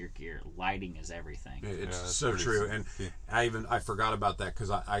get through your gear, lighting is everything. It's so true, and I forgot about that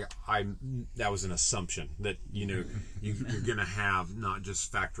because I that was an assumption that you're going to have not just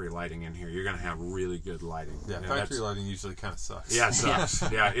factory lighting in here. You're going to have really good lighting. Yeah, factory lighting usually kind of sucks. Yeah, it sucks.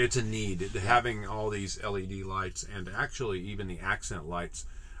 Yeah, it's a need. Having all these LED lights and actually even the accent lights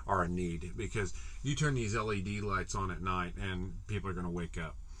are a need because you turn these LED lights on at night and people are going to wake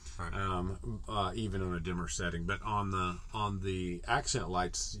up. Even on a dimmer setting, but on the accent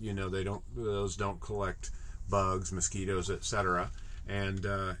lights, those don't collect bugs, mosquitoes, etc. And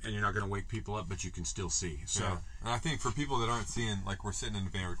you're not going to wake people up, but you can still see. So, and I think for people that aren't seeing, like we're sitting in the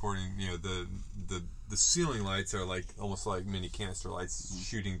van recording, the ceiling lights are like almost like mini canister lights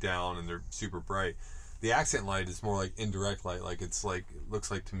shooting down, and they're super bright. The accent light is more like indirect light, like it looks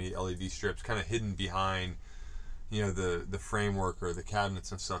like to me LED strips, kind of hidden behind. The framework or the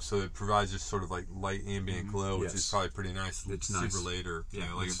cabinets and stuff, so it provides just sort of like light ambient glow, which is probably pretty nice. It's super nice. late, or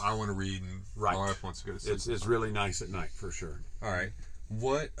like if I want to read and my wife wants to go to sleep. It's really nice at night for sure. All right,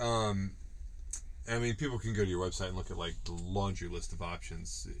 what I mean, people can go to your website and look at like the laundry list of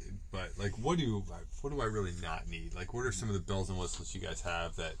options, but like what do I really not need? Like, what are some of the bells and whistles you guys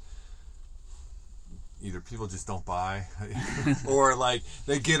have that either people just don't buy, or like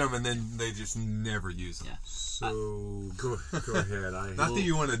they get them and then they just never use them? Yeah. So go ahead. Not that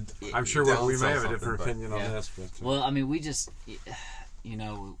you want to. I'm sure we may have a different opinion on this. But, well, I mean, we just,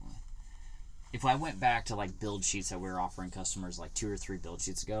 if I went back to like build sheets that we were offering customers like 2 or 3 build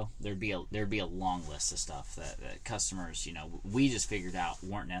sheets ago, there'd be a long list of stuff that customers, we just figured out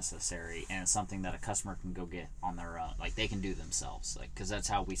weren't necessary, and it's something that a customer can go get on their own. Like they can do themselves, like because that's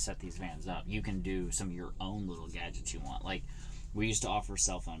how we set these vans up. You can do some of your own little gadgets you want. Like we used to offer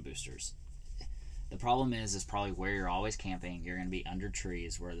cell phone boosters. The problem is probably where you're always camping. You're going to be under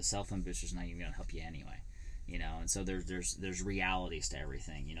trees where the cell phone booster's not even going to help you anyway. And so there's realities to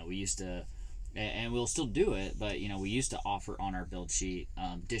everything. We used to, and we'll still do it, but we used to offer on our build sheet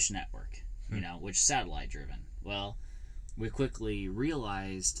Dish Network, which is satellite driven. Well, we quickly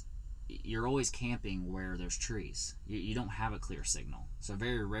realized you're always camping where there's trees. You don't have a clear signal, so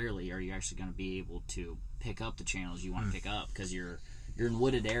very rarely are you actually going to be able to pick up the channels you want to pick up because you're in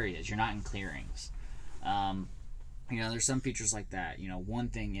wooded areas. You're not in clearings. There's some features like that. One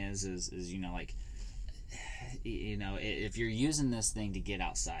thing is like, if you're using this thing to get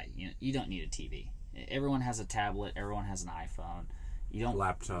outside, you don't need a TV. Everyone has a tablet. Everyone has an iPhone. You don't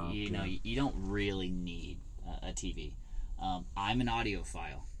laptop. You don't really need a TV. I'm an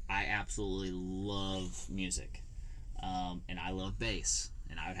audiophile. I absolutely love music, and I love bass,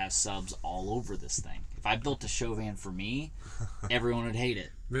 and I would have subs all over this thing. If I built a show van for me, everyone would hate it.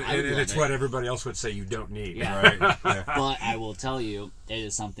 And it's what everybody else would say you don't need. Yeah. Right. Yeah. But I will tell you, it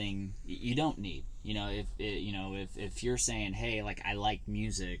is something you don't need. If you're saying, hey, like, I like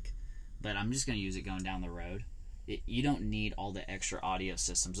music, but I'm just going to use it going down the road, you don't need all the extra audio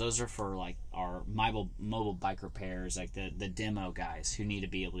systems. Those are for, like, our mobile bike repairs, like the demo guys who need to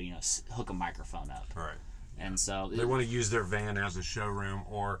be able to, hook a microphone up. Right. And so they want to use their van as a showroom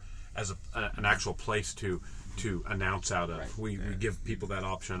or as an actual place to announce out of. Right. We give people that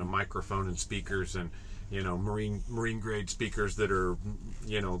option, a microphone and speakers, and marine grade speakers that are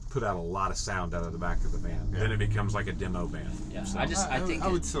put out a lot of sound out of the back of the van. Yeah. Then it becomes like a demo van. Yeah. So, I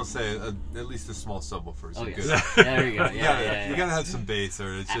would still say at least a small subwoofer is oh, a yes. good. There you go. Yeah. You gotta have some bass,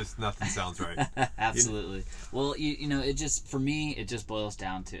 or it's just nothing sounds right. Absolutely. Well, it just, for me, it just boils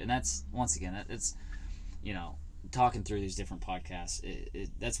down to, and that's, once again, it's, talking through these different podcasts,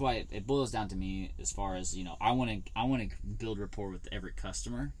 that's why it boils down to me as far as, I want to build rapport with every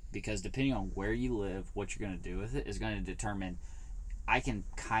customer, because depending on where you live, what you're going to do with it is going to determine. I can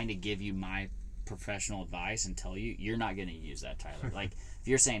kind of give you my professional advice and tell you you're not going to use that, Tyler. Like, if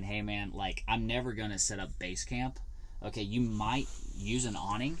you're saying, hey man, like, I'm never going to set up base camp, okay, you might use an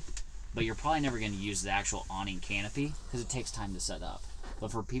awning, but you're probably never going to use the actual awning canopy because it takes time to set up.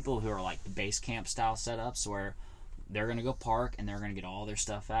 But for people who are like base camp style setups where they're going to go park and they're going to get all their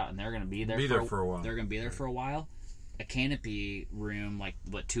stuff out and they're going to be there for a while. They're going to be there for a while. A canopy room like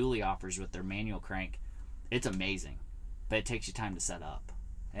what Thule offers with their manual crank, it's amazing, but it takes you time to set up.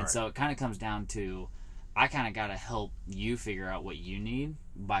 And so it kind of comes down to, I kind of got to help you figure out what you need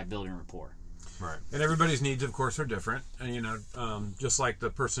by building rapport. Right. And everybody's needs, of course, are different. And, just like the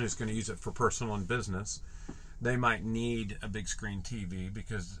person who's going to use it for personal and business, they might need a big screen TV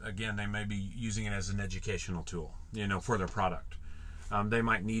because, again, they may be using it as an educational tool, for their product. They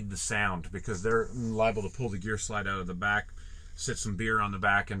might need the sound because they're liable to pull the gear slide out of the back, sit some beer on the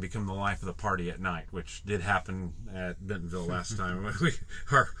back, and become the life of the party at night, which did happen at Bentonville last time.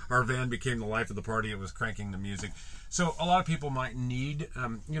 Our van became the life of the party. It was cranking the music. So a lot of people might need,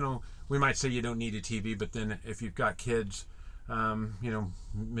 we might say you don't need a TV, but then if you've got kids,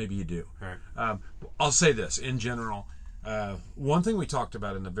 maybe you do. Right. I'll say this in general. One thing we talked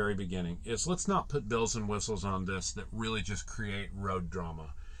about in the very beginning is let's not put bells and whistles on this that really just create road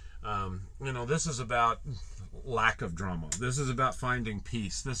drama. This is about lack of drama. This is about finding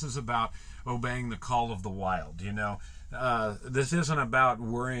peace. This is about obeying the call of the wild. This isn't about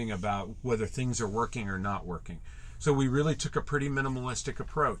worrying about whether things are working or not working. So we really took a pretty minimalistic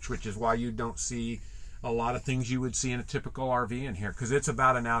approach, which is why you don't see a lot of things you would see in a typical RV in here, because it's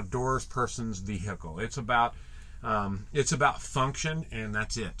about an outdoors person's vehicle. It's about function, and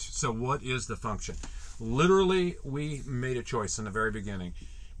that's it. So what is the function? Literally, we made a choice in the very beginning.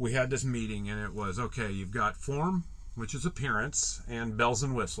 We had this meeting, and it was, okay, you've got form, which is appearance, and bells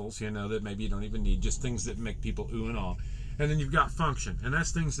and whistles, that maybe you don't even need, just things that make people ooh and ah. And then you've got function, and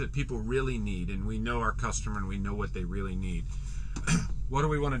that's things that people really need, and we know our customer, and we know what they really need. What do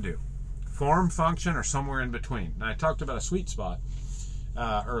we want to do? Form, function, or somewhere in between? Now, I talked about a sweet spot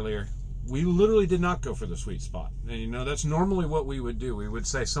earlier. We literally did not go for the sweet spot. And, that's normally what we would do. We would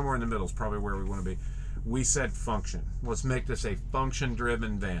say somewhere in the middle is probably where we want to be. We said function. Let's make this a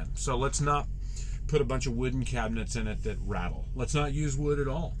function-driven van. So let's not put a bunch of wooden cabinets in it that rattle. Let's not use wood at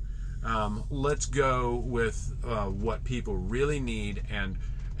all. Let's go with what people really need and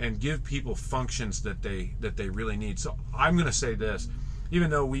give people functions that they really need. So I'm going to say this. Even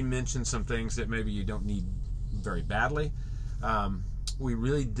though we mentioned some things that maybe you don't need very badly,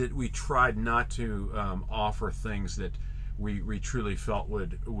 we tried not to offer things that we truly felt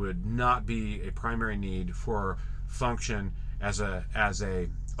would not be a primary need for function as a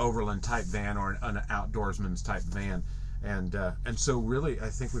overland type van or an outdoorsman's type van. And so really I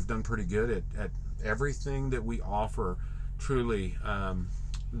think we've done pretty good at everything that we offer. Truly,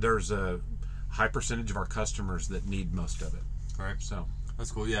 there's a high percentage of our customers that need most of it. All right. So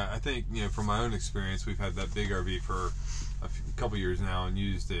that's cool. Yeah, I think from my own experience, we've had that big RV for a couple years now and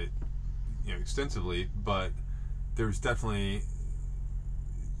used it extensively. But there's definitely,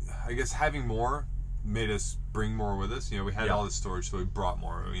 I guess, having more made us bring more with us. We had all this storage, so we brought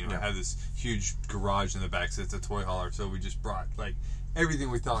more. I had this huge garage in the back, so it's a toy hauler. So we just brought like everything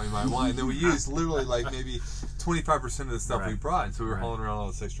we thought we might want, and then we used literally like maybe 25% of the stuff we brought, and so we were hauling around all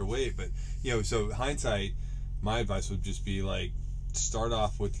this extra weight. But so hindsight, my advice would just be like, start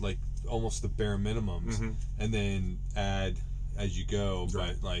off with like almost the bare minimums, and then add as you go.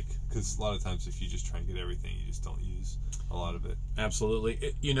 Right. But like, because a lot of times if you just try and get everything, you just don't use a lot of it.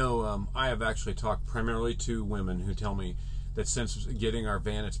 Absolutely. I have actually talked primarily to women who tell me that since getting our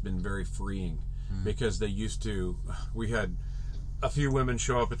van, it's been very freeing, because we had a few women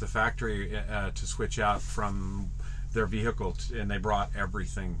show up at the factory to switch out from their vehicle, and they brought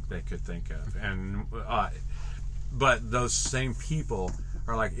everything they could think of. And but those same people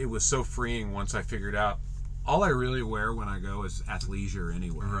are like, it was so freeing once I figured out all I really wear when I go is athleisure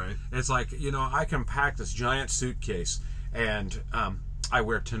anyway. Right. It's like, I can pack this giant suitcase and I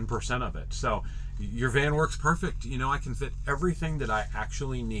wear 10% of it. So your van works perfect. I can fit everything that I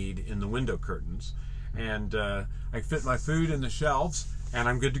actually need in the window curtains, and I fit my food in the shelves, and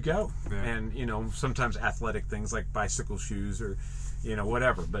I'm good to go. Yeah. And sometimes athletic things like bicycle shoes or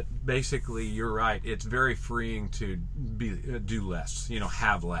whatever. But basically, you're right. It's very freeing to do less.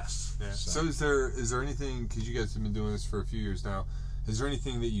 Have less. Yeah. So is there anything, because you guys have been doing this for a few years now, is there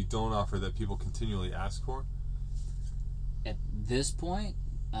anything that you don't offer that people continually ask for? At this point,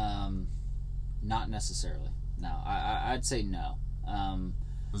 not necessarily. No, I'd say no.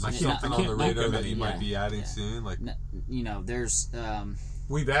 Was there I something on can't the think radar of that any. you might be adding Yeah. soon? Like, There's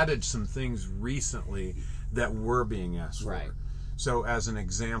We've added some things recently that were being asked for. Right. So, as an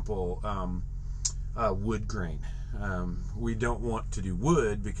example, wood grain. We don't want to do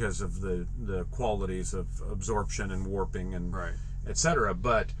wood because of the qualities of absorption and warping and right. etc.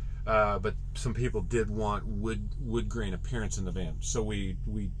 But some people did want wood grain appearance in the van, so we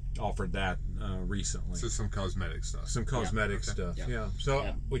offered that recently. So some cosmetic stuff. Some cosmetic okay. stuff, Yeah. yeah.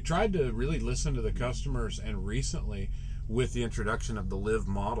 So we tried to really listen to the customers, and recently, with the introduction of the Live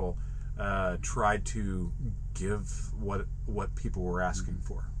model, tried to give what people were asking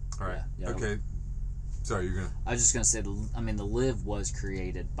for. All right. Yeah. Okay. Sorry, you're gonna. I was just gonna say, the Live was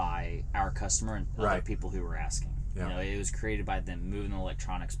created by our customer and other Right. people who were asking. Yeah. It was created by them moving the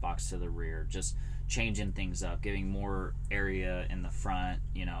electronics box to the rear, just changing things up, giving more area in the front.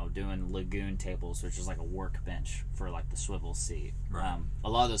 Doing lagoon tables, which is like a workbench for like the swivel seat. Right. A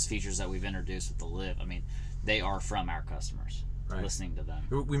lot of those features that we've introduced with the Live, they are from our customers. Right. Listening to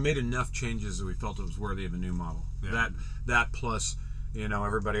them. We made enough changes that we felt it was worthy of a new model. Yeah. That plus,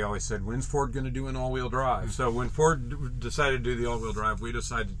 everybody always said, when's Ford going to do an all-wheel drive? So when Ford decided to do the all-wheel drive, we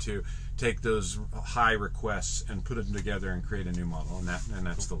decided to take those high requests and put them together and create a new model, and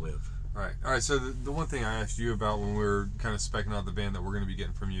that's the Live. All right. So the one thing I asked you about when we were kind of specking out the van that we're going to be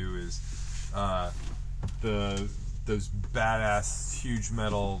getting from you is those badass huge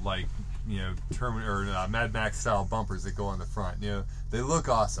metal Mad Max style bumpers that go on the front. They look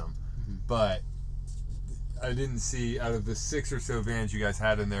awesome, but I didn't see, out of the 6 or so vans you guys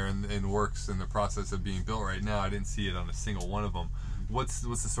had in there in works in the process of being built right now, I didn't see it on a single one of them. What's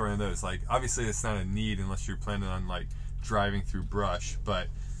the story on those? Like, obviously it's not a need unless you're planning on like driving through brush, but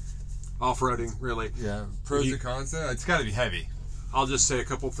Off-roading, really. yeah, pros and cons. It's got to be heavy. I'll just say a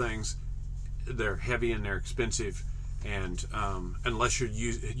couple things. They're heavy and they're expensive, and unless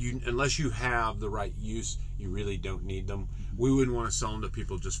you have the right use, you really don't need them. We wouldn't want to sell them to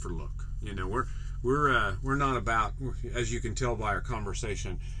people just for look. We're not about, as you can tell by our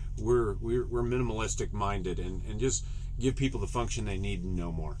conversation, we're minimalistic minded and just give people the function they need and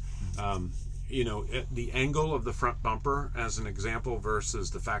no more. The angle of the front bumper, as an example, versus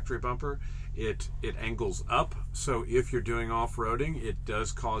the factory bumper, it angles up. So if you're doing off-roading, it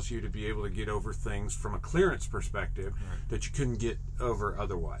does cause you to be able to get over things from a clearance perspective that you couldn't get over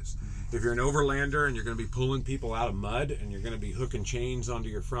otherwise. If you're an overlander and you're going to be pulling people out of mud and you're going to be hooking chains onto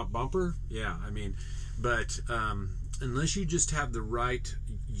your front bumper, but unless you just have the right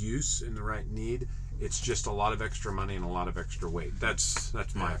use and the right need, it's just a lot of extra money and a lot of extra weight. That's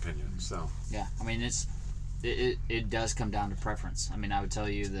my opinion. So Yeah, it does come down to preference. I would tell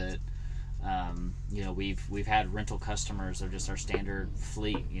you that we've had rental customers of just our standard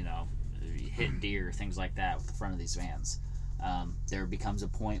fleet, hit deer, things like that with the front of these vans. There becomes a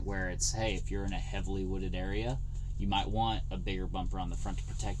point where it's, hey, if you're in a heavily wooded area, you might want a bigger bumper on the front to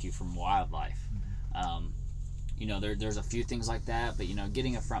protect you from wildlife. There's a few things like that, but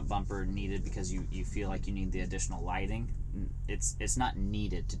getting a front bumper needed because you feel like you need the additional lighting, it's not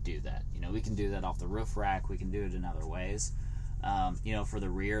needed to do that. We can do that off the roof rack, we can do it in other ways. For the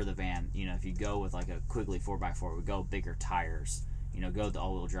rear of the van, if you go with like a Quigley 4x4, we go bigger tires, go with the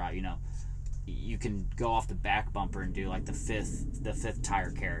all-wheel drive, you can go off the back bumper and do like the fifth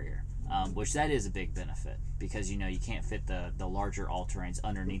tire carrier, which that is a big benefit because you can't fit the larger all-terrains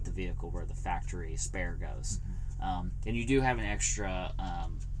underneath the vehicle where the factory spare goes. And you do have an extra,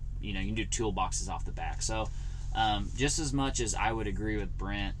 you can do toolboxes off the back. So Just as much as I would agree with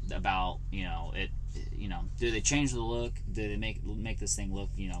Brent about, do they change the look? Do they make this thing look,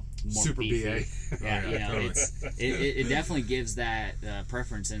 more Super beefy? BA. Yeah, it definitely gives that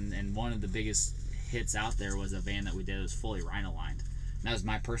preference. And one of the biggest hits out there was a van that we did that was fully Rhino lined. And that was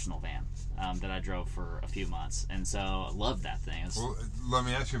my personal van that I drove for a few months, and so I loved that thing. Well, let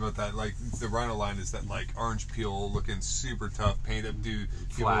me ask you about that. Like the Rhino line is that like orange peel looking super tough, paint up, do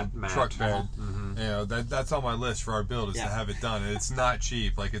Flat, matte. truck bed. Mm-hmm. You know that's on my list for our build is Yeah. to have it done. And it's not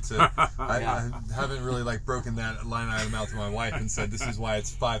cheap. Like it's a I haven't really like broken that line item out to my wife and said this is why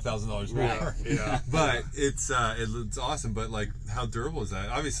it's $5,000 more. Right. Yeah. But it's awesome. But like how durable is that?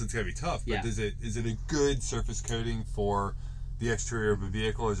 Obviously it's gotta be tough. But Yeah. is it a good surface coating for the exterior of a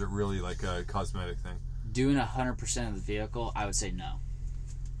vehicle, or is it really like a cosmetic thing? Doing 100% of the vehicle, I would say no.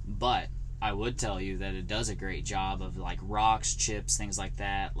 But I would tell you that it does a great job of like rocks, chips, things like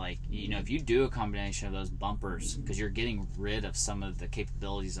that. Like, if you do a combination of those bumpers, because you're getting rid of some of the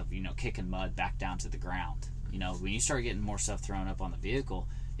capabilities of, kicking mud back down to the ground. When you start getting more stuff thrown up on the vehicle,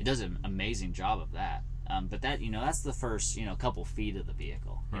 it does an amazing job of that. But that, that's the first, couple feet of the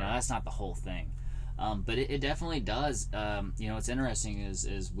vehicle. That's not the whole thing. But it definitely does. What's interesting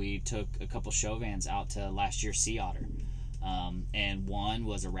is we took a couple show vans out to last year's Sea Otter. And one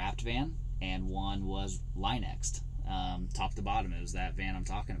was a wrapped van and one was Linexed, top to bottom. It was that van I'm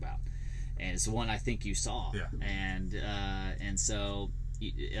talking about. And it's the one I think you saw. Yeah. And so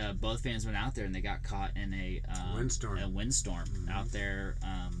both vans went out there and they got caught in a windstorm out there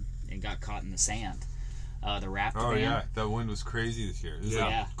and got caught in the sand. The wrapped van. Oh yeah, that wind was crazy this year. It was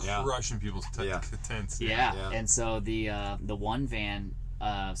like crushing people's tents. Yeah, and so the one van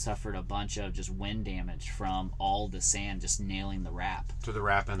suffered a bunch of just wind damage from all the sand just nailing the wrap. To the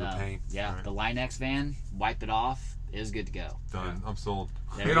wrap and the paint. Yeah, Right. the Linex van, wipe it off, it was good to go. Done. Yeah. I'm sold.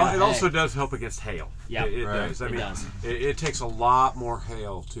 There It you go. also Hey. does help against hail. Yeah, it right. does. I It mean, does. It takes a lot more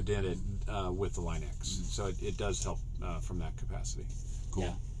hail to dent it with the Linex, so it does help from that capacity. Cool.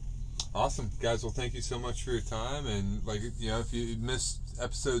 Yeah. Awesome, guys. Well, thank you so much for your time. And if you missed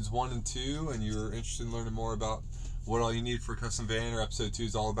episodes 1 and 2, and you're interested in learning more about what all you need for a custom van, or episode 2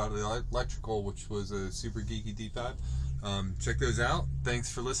 is all about electrical, which was a super geeky deep dive. Check those out. Thanks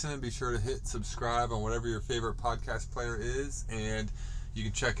for listening. Be sure to hit subscribe on whatever your favorite podcast player is, and you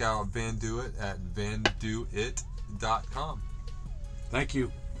can check out Van Do It at vandoit.com. Thank you.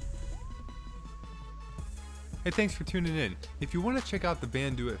 Hey, thanks for tuning in. If you want to check out the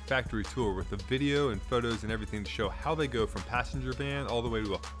Van Do It factory tour with the video and photos and everything to show how they go from passenger van all the way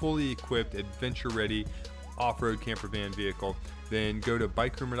to a fully equipped, adventure-ready off-road camper van vehicle, then go to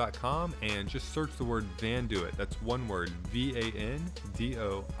bikerumor.com and just search the word Van Do It. That's one word, VANDOIT,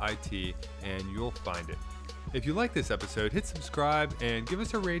 and you'll find it. If you like this episode, hit subscribe and give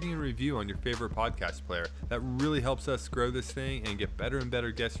us a rating and review on your favorite podcast player. That really helps us grow this thing and get better and better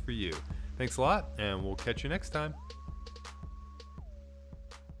guests for you. Thanks a lot, and we'll catch you next time.